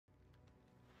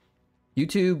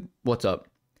YouTube, what's up?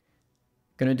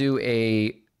 Gonna do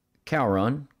a cow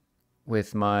run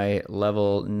with my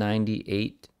level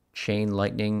 98 Chain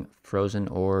Lightning Frozen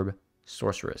Orb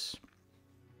Sorceress.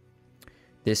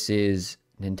 This is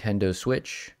Nintendo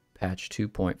Switch patch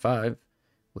 2.5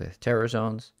 with Terror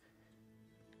Zones.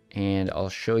 And I'll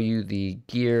show you the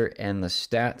gear and the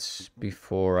stats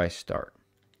before I start.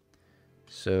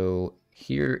 So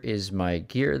here is my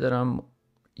gear that I'm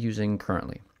using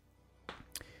currently.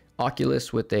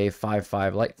 Oculus with a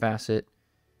 5.5 light facet,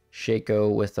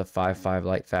 Shaco with a 5.5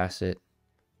 light facet,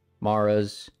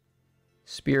 Mara's,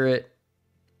 Spirit,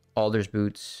 Alder's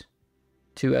boots,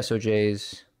 2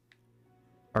 SOJs,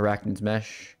 Arachnid's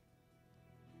mesh,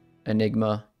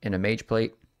 Enigma in a mage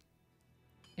plate,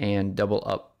 and double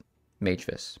up mage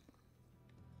fist.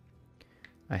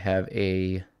 I have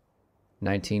a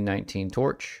 1919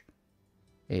 torch,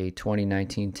 a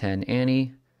 2019-10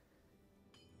 Annie,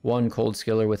 1 cold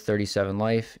skiller with 37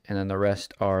 life, and then the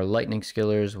rest are lightning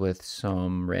skillers with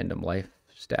some random life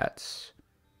stats.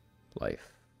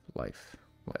 Life.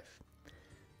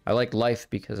 I like life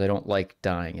because I don't like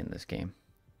dying in this game.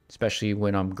 Especially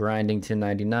when I'm grinding to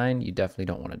 99, you definitely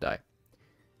don't want to die.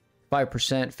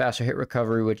 5% faster hit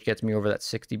recovery, which gets me over that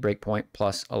 60 breakpoint,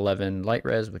 plus 11 light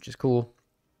res, which is cool.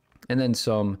 And then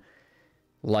some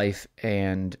life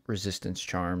and resistance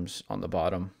charms on the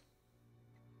bottom.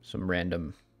 Some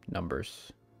random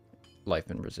numbers. Life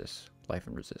and resist, life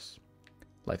and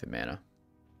mana.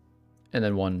 And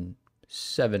then 1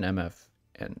 7 MF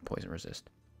and poison resist.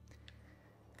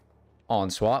 On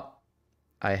swap,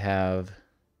 I have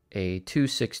a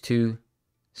 262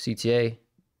 CTA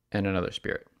and another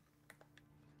spirit.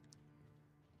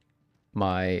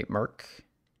 My Merc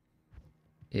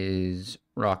is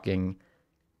rocking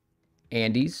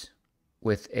Andes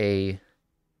with a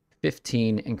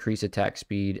 15 increase attack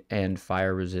speed and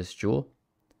fire resist jewel.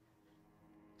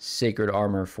 Sacred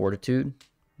Armor Fortitude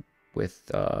with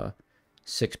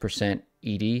 6%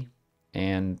 ED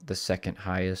and the second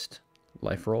highest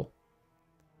life roll,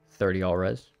 30 all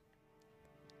res.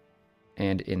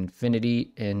 And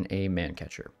Infinity in a man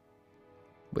catcher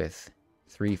with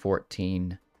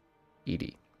 314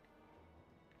 ED.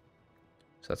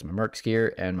 So that's my Merc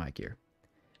Gear and my gear.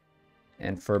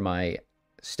 And for my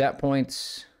stat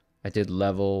points, I did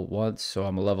level once, so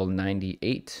I'm a level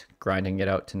 98, grinding it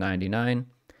out to 99.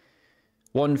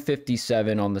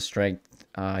 157 on the strength.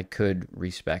 I could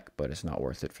respec, but it's not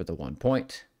worth it for the 1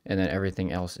 point. And then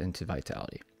everything else into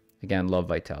vitality. Again, love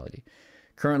vitality.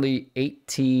 Currently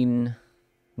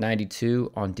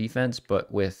 1892 on defense,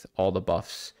 but with all the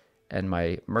buffs and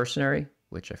my mercenary,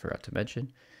 which I forgot to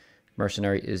mention.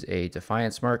 Mercenary is a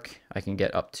Defiance mark. I can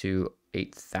get up to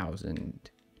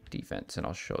 8,000 defense, and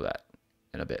I'll show that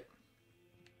in a bit.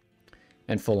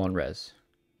 And full on res.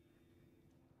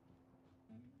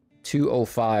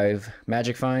 205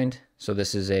 magic find. So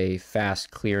this is a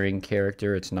fast clearing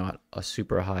character. It's not a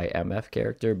super high MF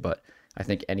character, but I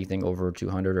think anything over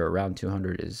 200 or around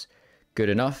 200 is good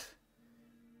enough.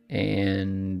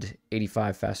 And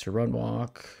 85 faster run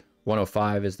walk.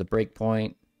 105 is the break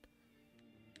point.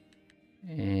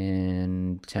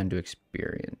 And 10 to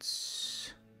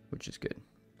experience, which is good.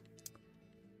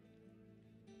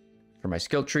 For my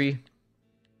skill tree,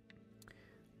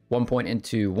 1 point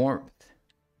into warmth,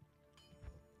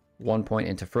 1 point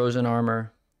into frozen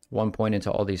armor, 1 point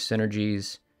into all these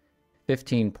synergies,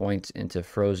 15 points into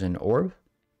frozen orb,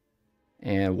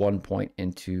 and 1 point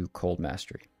into cold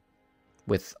mastery.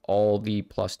 With all the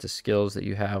plus to skills that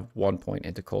you have, 1 point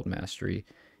into cold mastery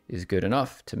is good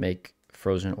enough to make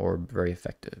frozen orb very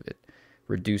effective. It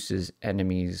reduces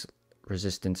enemies'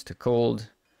 resistance to cold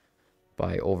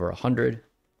by over 100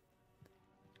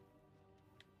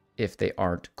 if they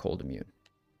aren't cold immune.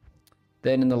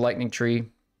 Then in the lightning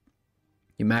tree,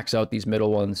 you max out these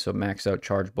middle ones. So max out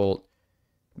charge bolt,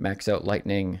 max out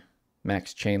lightning,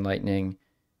 max chain lightning,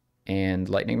 and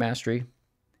lightning mastery.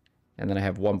 And then I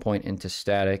have 1 point into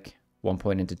static, 1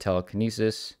 point into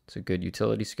telekinesis. It's a good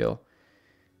utility skill.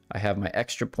 I have my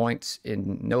extra points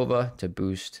in Nova to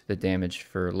boost the damage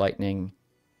for lightning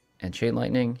and chain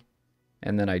lightning.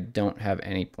 And then I don't have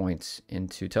any points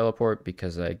into teleport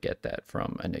because I get that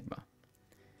from Enigma.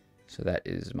 So that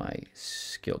is my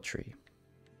skill tree.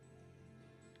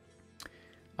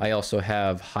 I also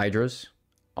have Hydras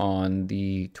on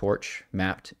the torch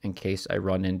mapped in case I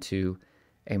run into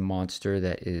a monster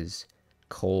that is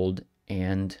cold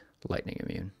and lightning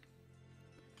immune.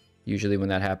 Usually when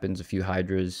that happens, a few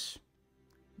Hydras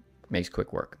makes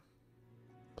quick work.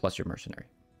 Plus your mercenary.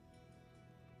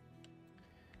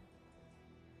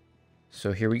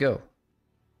 So here we go.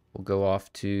 We'll go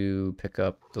off to pick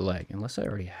up the leg, unless I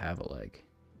already have a leg.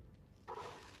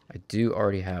 I do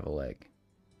already have a leg.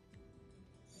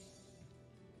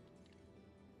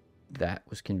 That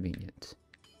was convenient.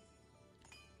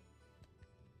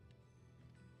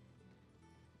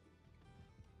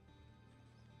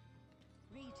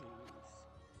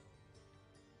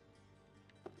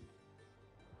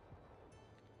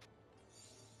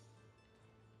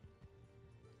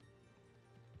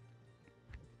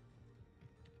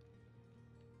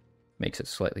 Makes it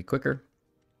slightly quicker.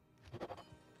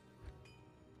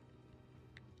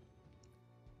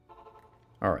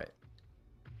 All right.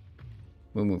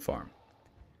 Moo Moo Farm.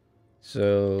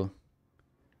 So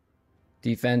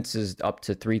defense is up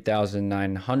to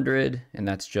 3,900, and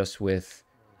that's just with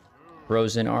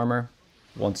frozen armor.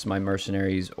 Once my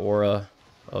mercenary's aura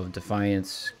of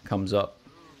Defiance comes up,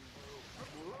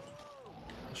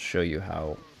 I'll show you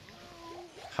how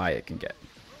high it can get,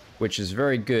 which is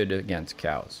very good against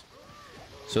cows.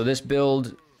 So this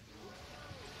build,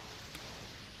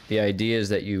 the idea is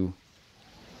that you,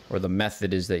 or the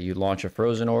method is that you launch a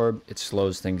frozen orb, it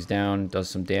slows things down, does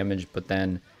some damage, but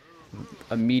then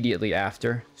immediately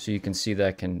after, so you can see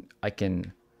that I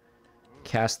can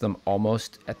cast them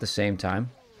almost at the same time.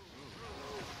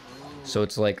 So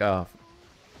it's like a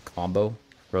combo,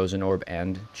 frozen orb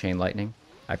and chain lightning.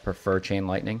 I prefer chain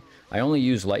lightning. I only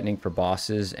use lightning for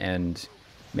bosses and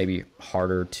maybe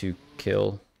harder to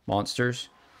kill monsters.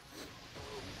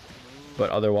 But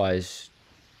otherwise,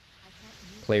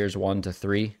 players 1 to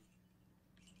 3,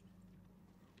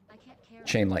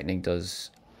 chain lightning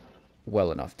does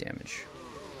well enough damage.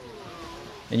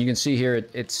 And you can see here,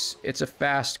 it's a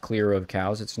fast clear of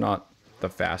cows. It's not the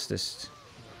fastest.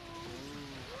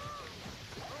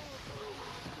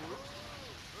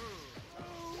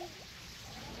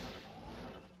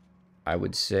 I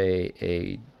would say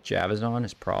a Javazon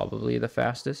is probably the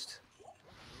fastest,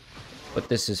 but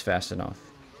this is fast enough.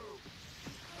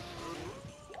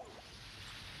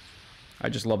 I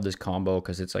just love this combo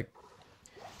because it's like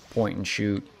point and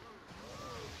shoot.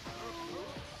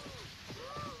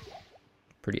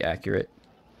 Pretty accurate.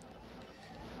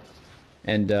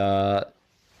 And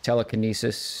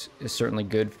telekinesis is certainly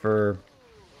good for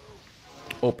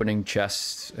opening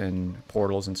chests and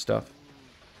portals and stuff.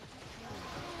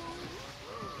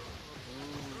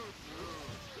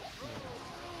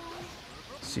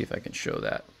 Let's see if I can show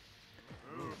that.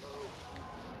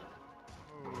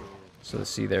 So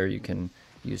see there, you can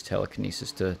use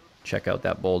telekinesis to check out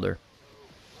that boulder.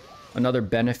 Another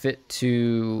benefit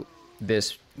to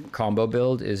this combo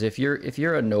build is if you're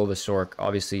a Nova Sorc,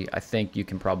 obviously I think you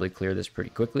can probably clear this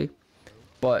pretty quickly.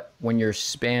 But when you're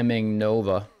spamming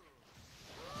Nova,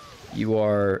 you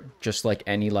are just like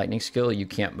any lightning skill, you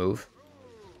can't move.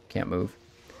 Can't move.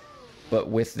 But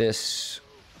with this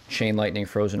chain lightning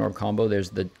frozen orb combo, there's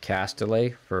the cast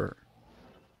delay for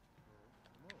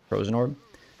frozen orb.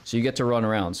 So you get to run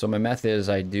around. So my method is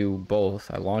I do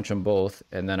both. I launch them both,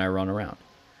 and then I run around.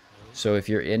 So if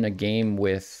you're in a game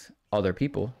with other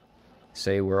people,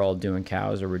 say we're all doing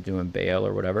cows or we're doing Bale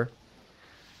or whatever,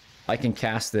 I can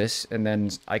cast this, and then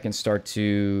I can start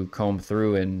to comb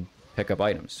through and pick up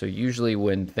items. So usually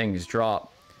when things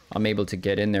drop, I'm able to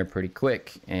get in there pretty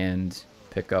quick and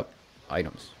pick up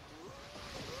items,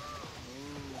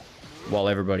 while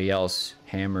everybody else,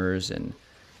 hammers and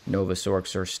Nova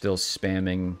Sorcs, are still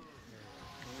spamming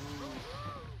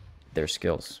their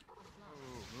skills.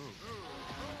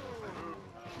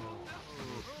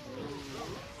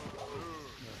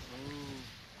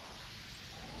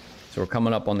 So we're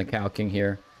coming up on the Cow King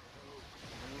here.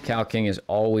 Cow King is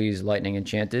always lightning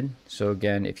enchanted. So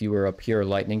again, if you were a pure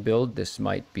lightning build, this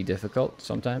might be difficult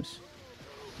sometimes.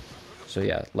 So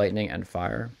yeah, lightning and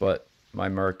fire, but my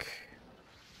Merc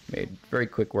made very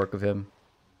quick work of him.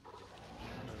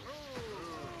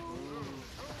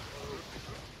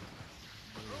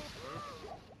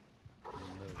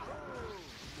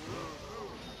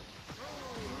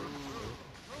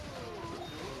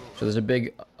 So there's a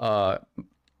big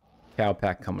cow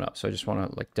pack coming up. So I just want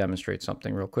to like demonstrate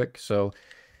something real quick. So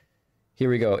here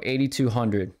we go.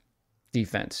 8,200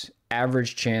 defense.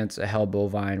 Average chance a hell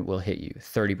bovine will hit you,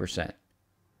 30%.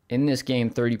 In this game,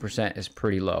 30% is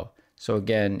pretty low. So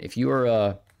again, if you are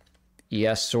a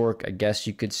ES Sorc, I guess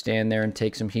you could stand there and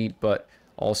take some heat, but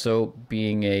also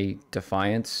being a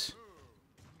Defiance,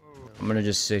 I'm going to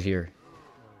just sit here.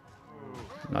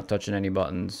 I'm not touching any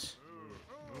buttons.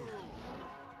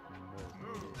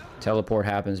 Teleport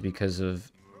happens because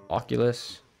of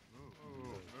Oculus.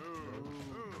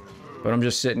 But I'm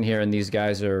just sitting here and these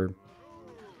guys are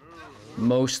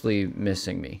mostly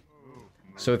missing me.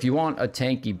 So if you want a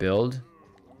tanky build,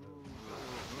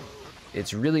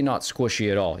 it's really not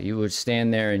squishy at all. You would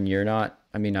stand there and you're not...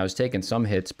 I mean, I was taking some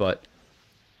hits, but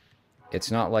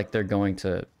it's not like they're going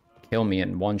to kill me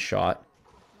in one shot,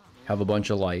 have a bunch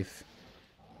of life,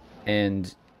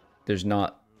 and there's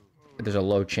a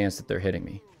low chance that they're hitting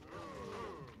me.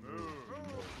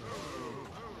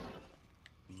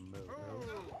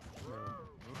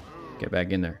 Get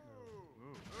back in there.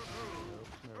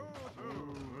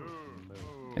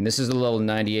 And this is a level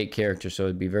 98 character, so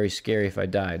it'd be very scary if I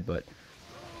died, but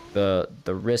the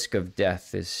risk of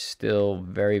death is still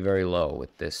very, very low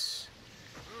with this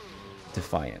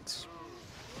Defiance.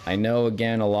 I know,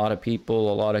 again, a lot of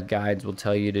people, a lot of guides will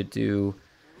tell you to do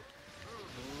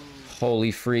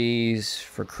Holy Freeze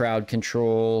for crowd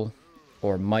control,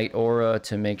 or Might Aura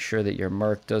to make sure that your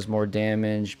Merc does more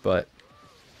damage, but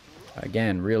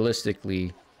again,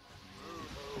 realistically,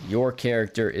 your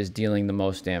character is dealing the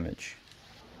most damage.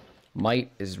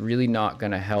 Might is really not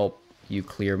going to help you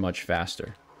clear much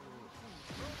faster.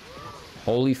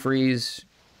 Holy Freeze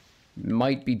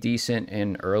might be decent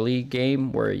in early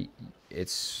game where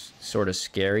it's sort of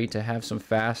scary to have some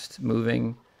fast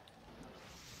moving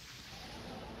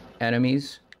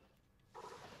enemies.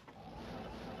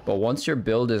 But once your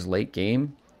build is late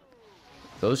game,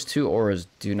 those two auras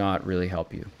do not really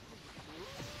help you.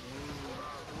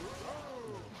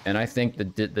 And I think the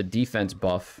defense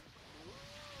buff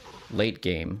late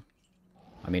game,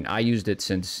 I mean, I used it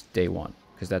since day one,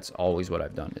 because that's always what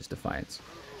I've done is Defiance.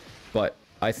 But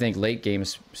I think late game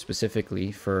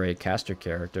specifically for a caster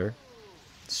character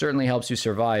certainly helps you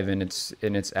survive, and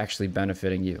it's actually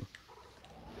benefiting you.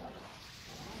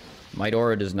 Might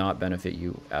Aura does not benefit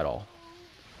you at all.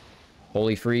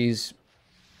 Holy Freeze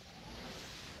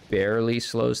barely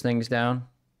slows things down.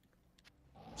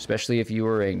 Especially if you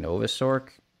were a Nova Sorc,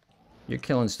 you're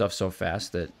killing stuff so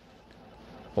fast that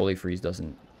Holy Freeze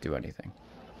doesn't do anything.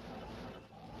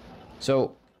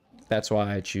 So that's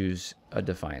why I choose a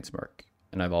Defiance Merc.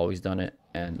 And I've always done it,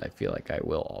 and I feel like I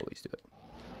will always do it.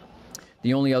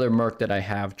 The only other Merc that I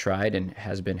have tried and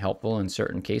has been helpful in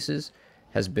certain cases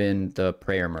has been the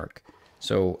Prayer Merc.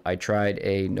 So I tried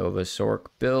a Nova Sorc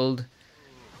build.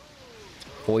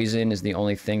 Poison is the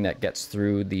only thing that gets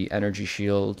through the energy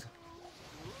shield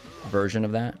version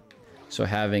of that. So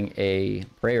having a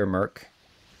Prayer Merc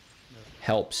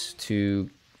helps to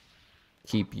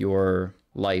keep your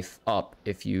life up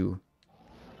if you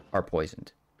are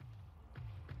poisoned.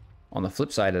 On the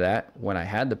flip side of that, when I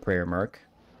had the Prayer Merc,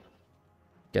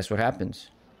 guess what happens?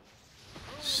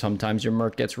 Sometimes your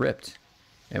Merc gets ripped.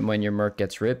 And when your Merc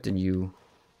gets ripped and you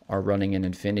are running an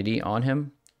Infinity on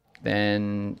him,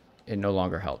 then it no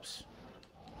longer helps.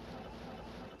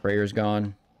 Prayer's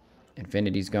gone.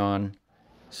 Infinity's gone.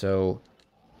 So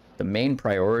the main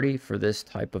priority for this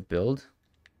type of build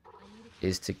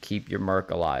is to keep your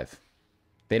Merc alive.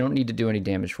 They don't need to do any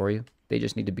damage for you. They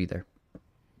just need to be there.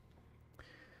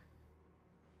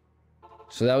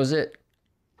 So that was it.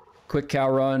 Quick cow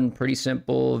run, pretty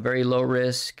simple, very low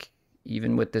risk.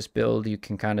 Even with this build, you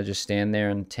can kind of just stand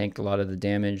there and tank a lot of the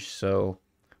damage. So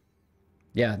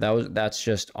yeah, that's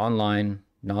just online,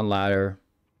 non-ladder,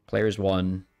 players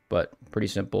one, but pretty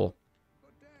simple.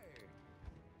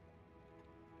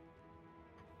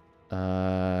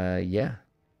 Yeah.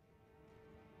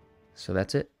 So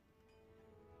that's it.